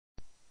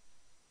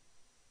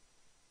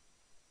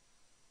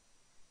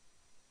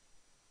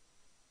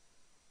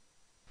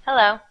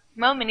Hello,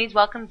 MoMinis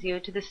welcomes you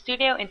to the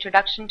Studio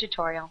Introduction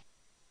tutorial.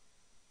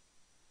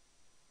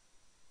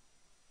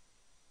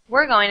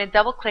 We're going to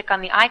double-click on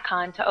the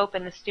icon to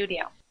open the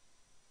Studio.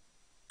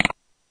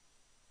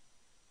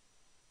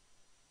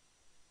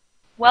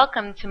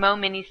 Welcome to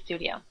MoMinis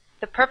Studio,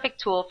 the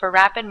perfect tool for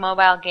rapid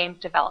mobile games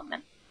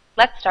development.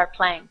 Let's start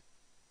playing.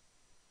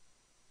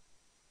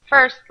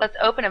 First, let's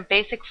open a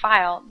basic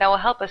file that will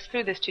help us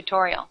through this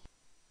tutorial.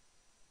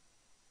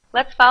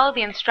 Let's follow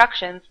the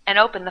instructions and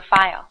open the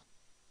file.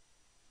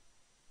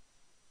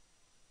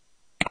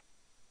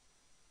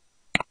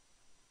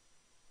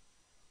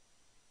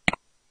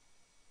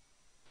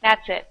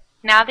 That's it.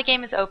 Now the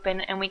game is open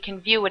and we can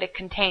view what it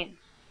contains.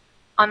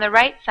 On the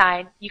right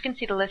side, you can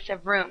see the list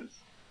of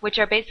rooms, which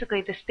are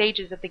basically the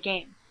stages of the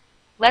game.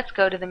 Let's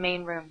go to the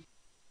main room.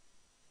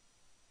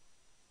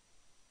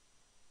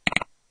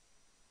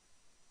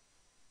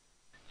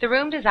 The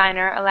Room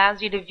Designer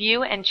allows you to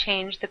view and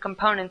change the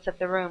components of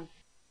the room.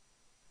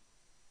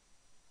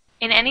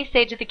 In any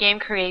stage of the game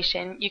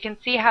creation, you can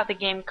see how the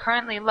game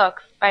currently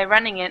looks by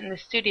running it in the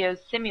Studio's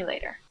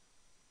simulator.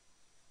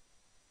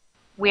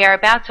 We are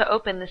about to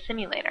open the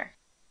simulator.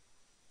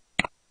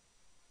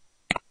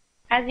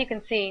 As you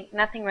can see,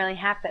 nothing really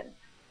happens.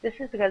 This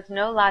is because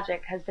no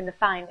logic has been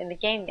defined in the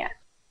game yet.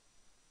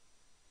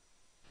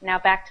 Now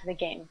back to the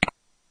game.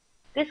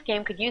 This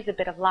game could use a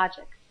bit of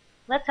logic.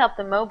 Let's help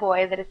the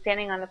Mo-Boy that is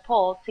standing on the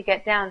pole to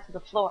get down to the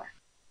floor.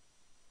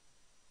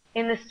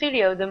 In the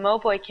Studio, the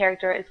Mo-Boy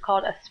character is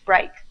called a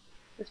sprite.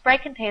 The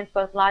sprite contains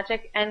both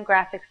logic and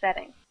graphic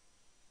settings.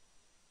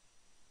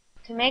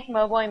 To make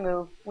Mo-Boy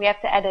move, we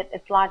have to edit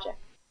its logic.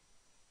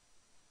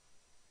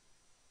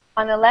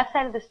 On the left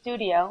side of the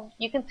Studio,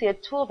 you can see a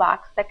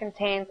toolbox that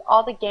contains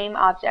all the game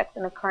objects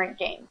in the current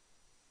game.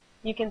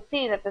 You can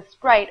see that the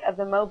sprite of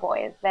the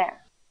Mo-Boy is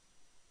there.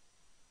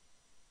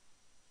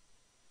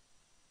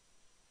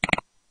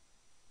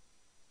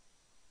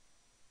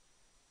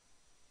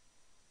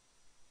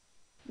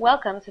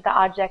 Welcome to the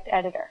Object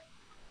Editor.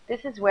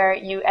 This is where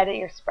you edit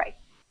your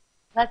sprites.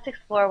 Let's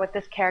explore what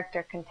this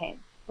character contains.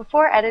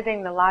 Before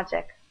editing the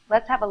logic,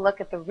 let's have a look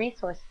at the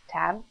Resources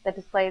tab that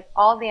displays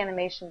all the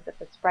animations that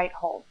the sprite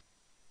holds.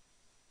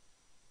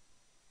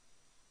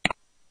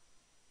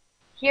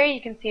 Here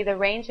you can see the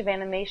range of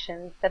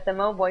animations that the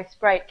Mo-Boy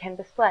sprite can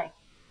display.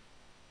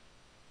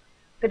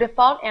 The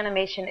default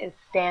animation is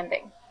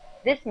standing.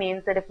 This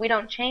means that if we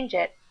don't change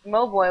it,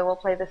 Mo-Boy will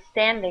play the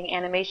standing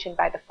animation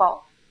by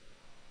default.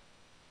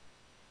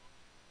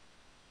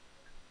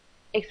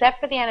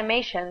 Except for the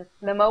animations,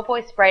 the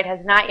Mo-Boy sprite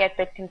has not yet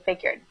been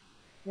configured.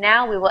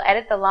 Now we will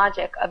edit the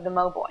logic of the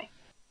Mo-Boy.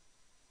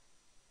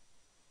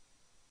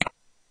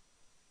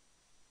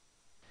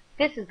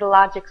 This is the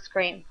logic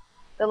screen.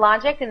 The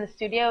logic in the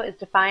Studio is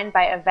defined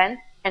by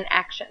events and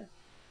actions.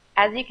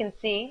 As you can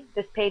see,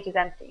 this page is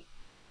empty.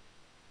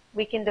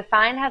 We can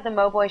define how the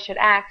Mo-Boy should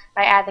act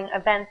by adding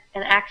events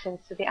and actions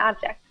to the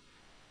object.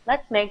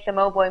 Let's make the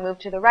Mo-Boy move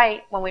to the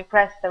right when we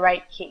press the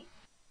right key.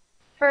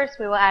 First,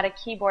 we will add a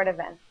keyboard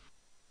event.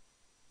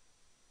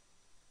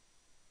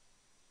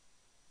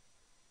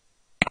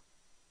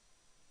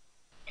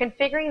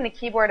 Configuring the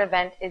keyboard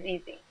event is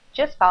easy.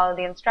 Just follow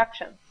the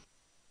instructions.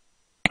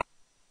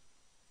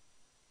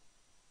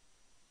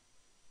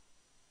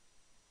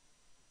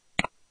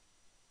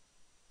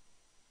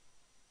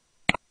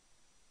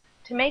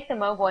 To make the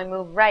Mo-Boy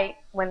move right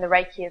when the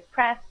right key is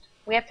pressed,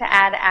 we have to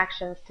add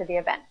actions to the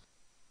event.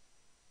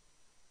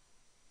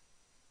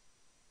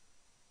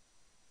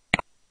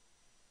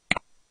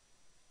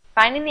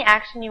 Finding the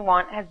action you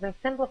want has been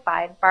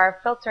simplified by our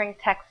filtering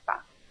text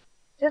box.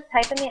 Just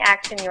type in the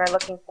action you are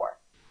looking for.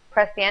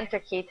 Press the Enter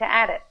key to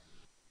add it.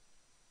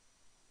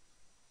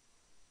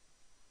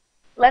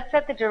 Let's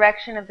set the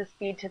direction of the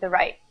speed to the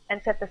right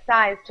and set the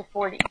size to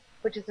 40,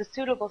 which is a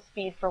suitable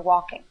speed for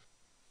walking.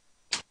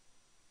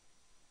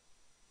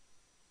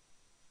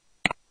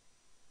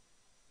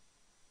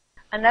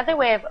 Another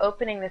way of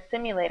opening the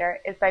simulator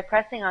is by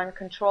pressing on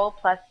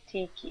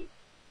Ctrl+T keys.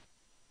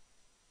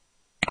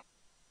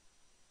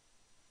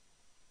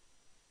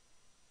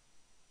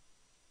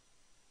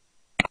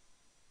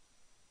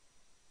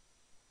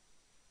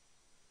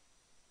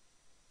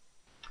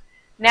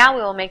 Now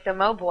we will make the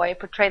Mo-Boy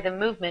portray the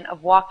movement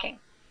of walking.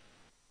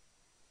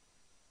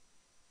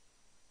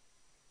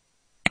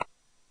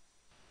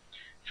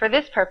 For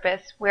this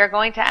purpose, we are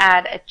going to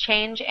add a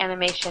change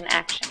animation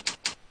action.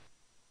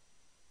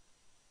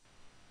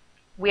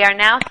 We are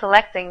now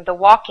selecting the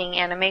walking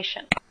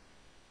animation.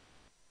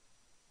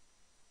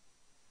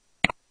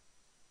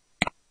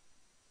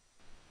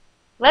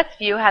 Let's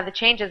view how the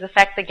changes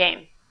affect the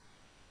game.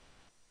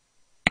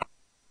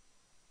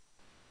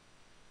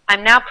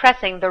 I'm now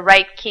pressing the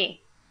right key.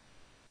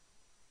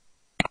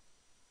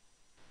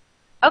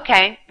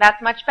 Okay,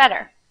 that's much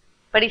better.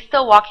 But he's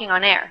still walking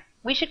on air.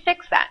 We should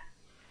fix that.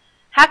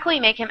 How can we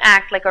make him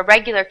act like a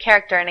regular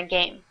character in a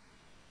game?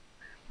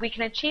 We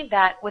can achieve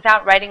that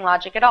without writing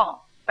logic at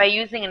all, by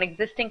using an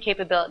existing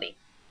capability.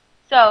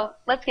 So,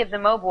 let's give the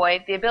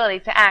Mo-Boy the ability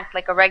to act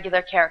like a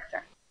regular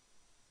character.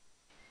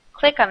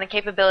 Click on the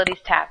Capabilities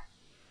tab.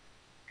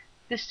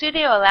 The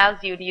Studio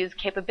allows you to use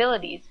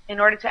capabilities in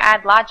order to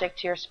add logic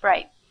to your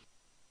sprite.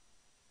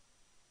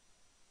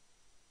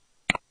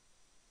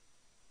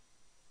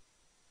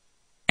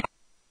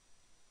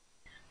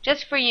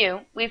 Just for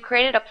you, we've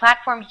created a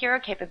platform hero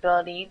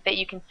capability that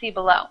you can see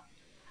below.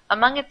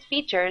 Among its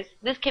features,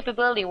 this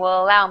capability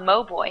will allow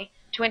MoBoy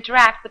to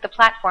interact with the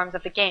platforms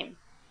of the game.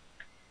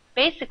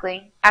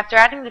 Basically, after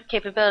adding this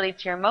capability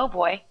to your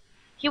MoBoy,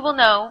 he will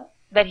know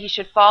that he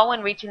should fall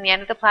when reaching the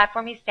end of the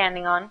platform he's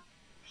standing on,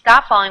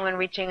 stop falling when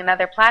reaching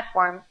another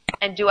platform,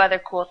 and do other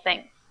cool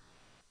things.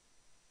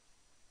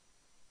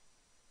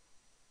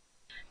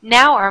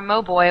 Now our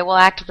MoBoy will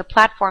act as a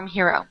platform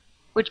hero,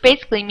 which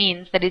basically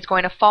means that he's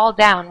going to fall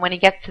down when he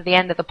gets to the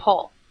end of the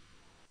pole.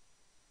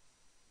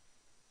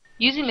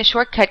 Using the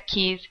shortcut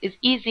keys is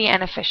easy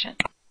and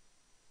efficient.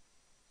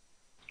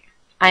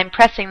 I'm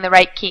pressing the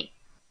right key.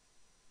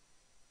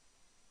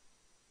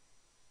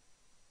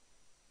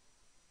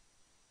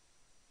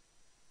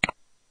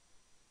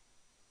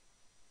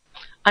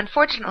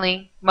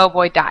 Unfortunately,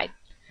 MoBoy died.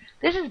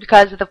 This is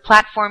because of the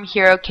platform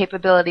hero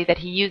capability that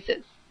he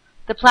uses.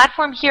 The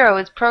platform hero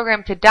is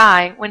programmed to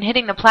die when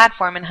hitting the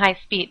platform in high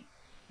speed,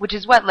 which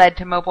is what led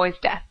to MoBoy's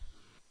death.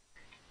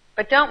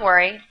 But don't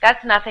worry,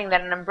 that's nothing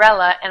that an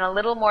umbrella and a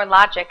little more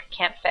logic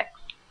can't fix.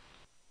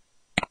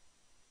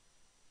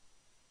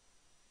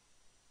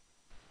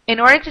 In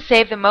order to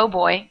save the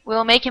MoBoy, we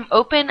will make him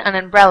open an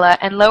umbrella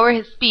and lower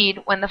his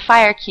speed when the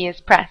fire key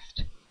is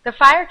pressed. The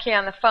fire key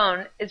on the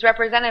phone is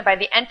represented by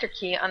the enter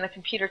key on the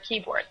computer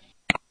keyboard.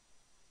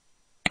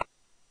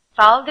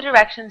 Follow the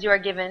directions you are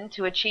given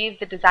to achieve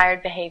the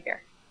desired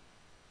behavior.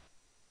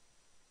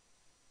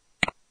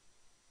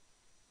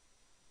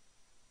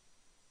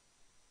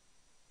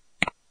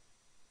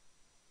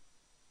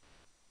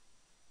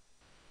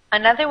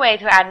 Another way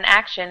to add an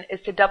action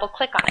is to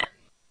double-click on it.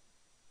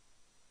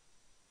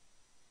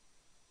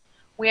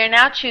 We are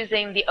now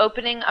choosing the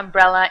opening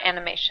umbrella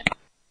animation.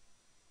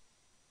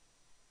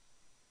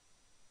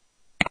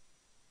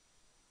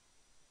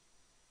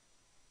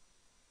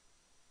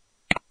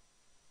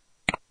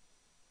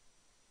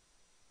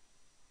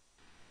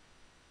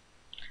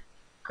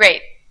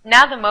 Great.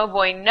 Now the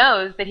MoBoy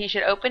knows that he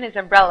should open his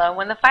umbrella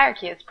when the fire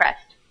key is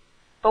pressed.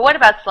 But what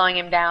about slowing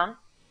him down?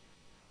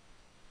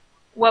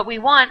 What we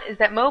want is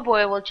that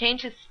MoBoy will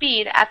change his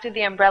speed after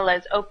the umbrella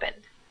is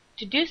opened.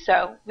 To do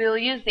so, we will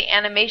use the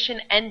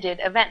animation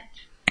ended event.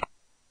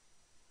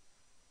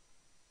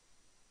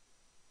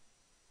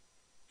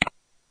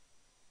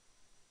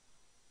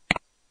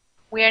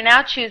 We are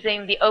now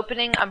choosing the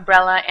opening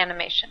umbrella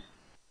animation.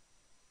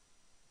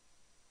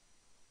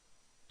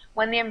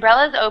 When the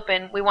umbrella is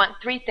open, we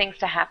want three things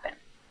to happen.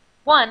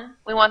 1,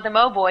 we want the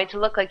MoBoy to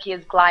look like he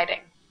is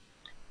gliding.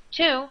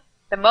 2,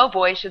 the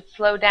MoBoy should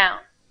slow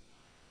down.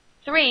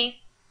 3,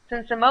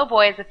 since the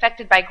MoBoy is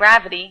affected by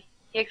gravity,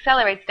 he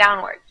accelerates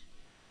downwards.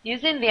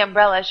 Using the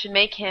umbrella should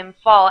make him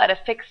fall at a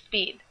fixed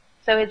speed,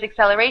 so his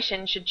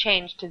acceleration should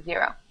change to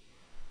 0.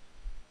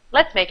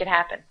 Let's make it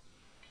happen.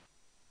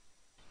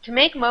 To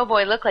make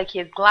MoBoy look like he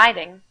is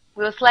gliding,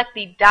 we will select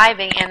the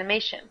diving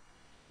animation,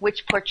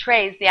 which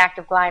portrays the act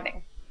of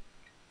gliding.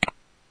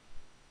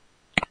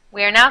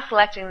 We are now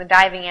selecting the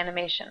diving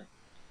animation.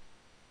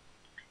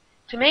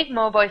 To make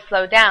MoBoy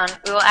slow down,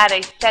 we will add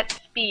a set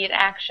speed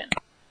action.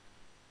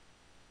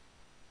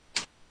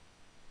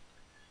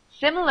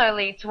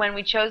 Similarly to when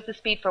we chose the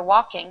speed for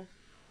walking,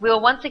 we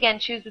will once again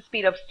choose the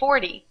speed of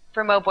 40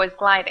 for MoBoy's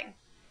gliding.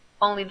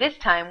 Only this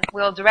time,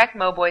 we will direct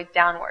MoBoy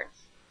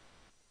downwards.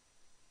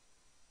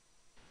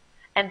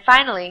 And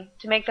finally,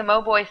 to make the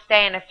MoBoy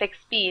stay in a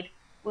fixed speed,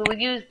 we will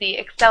use the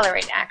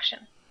accelerate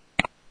action.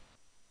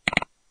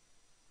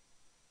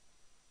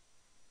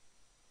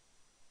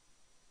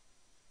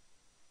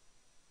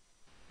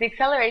 The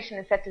acceleration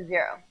is set to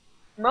 0.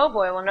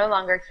 MoBoy will no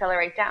longer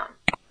accelerate down.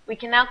 We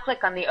can now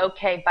click on the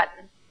OK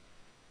button.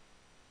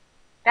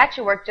 That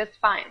should work just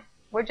fine.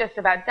 We're just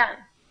about done.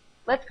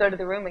 Let's go to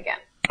the room again.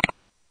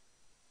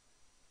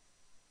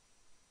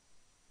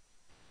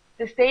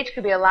 The stage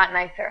could be a lot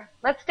nicer.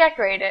 Let's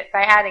decorate it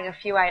by adding a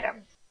few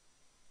items.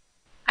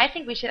 I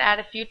think we should add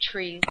a few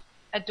trees,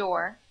 a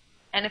door,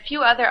 and a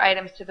few other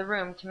items to the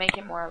room to make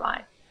it more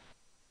alive.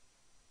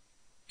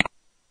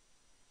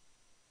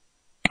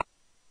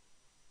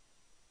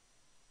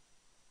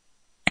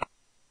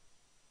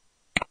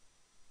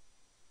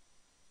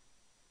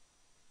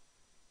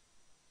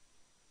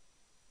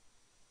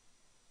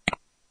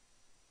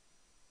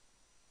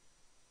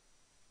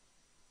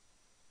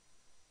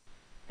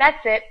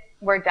 That's it.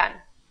 We're done.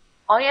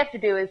 All you have to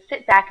do is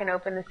sit back and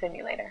open the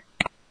simulator.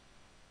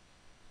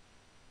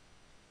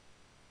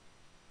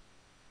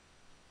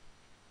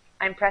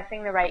 I'm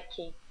pressing the right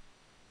key.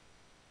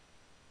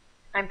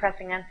 I'm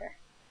pressing enter.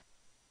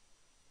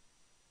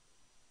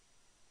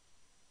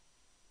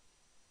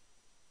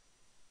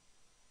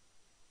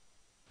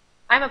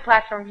 I'm a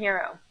platform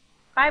hero.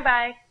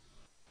 Bye-bye.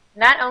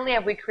 Not only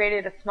have we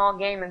created a small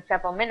game in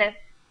several minutes,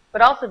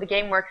 but also the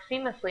game works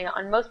seamlessly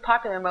on most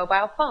popular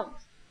mobile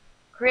phones.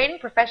 Creating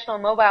professional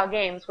mobile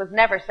games was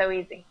never so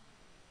easy.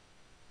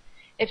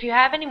 If you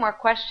have any more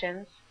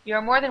questions, you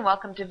are more than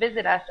welcome to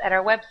visit us at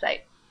our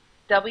website,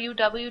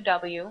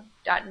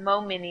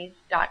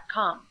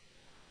 www.mominis.com,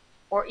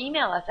 or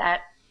email us at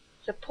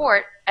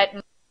support@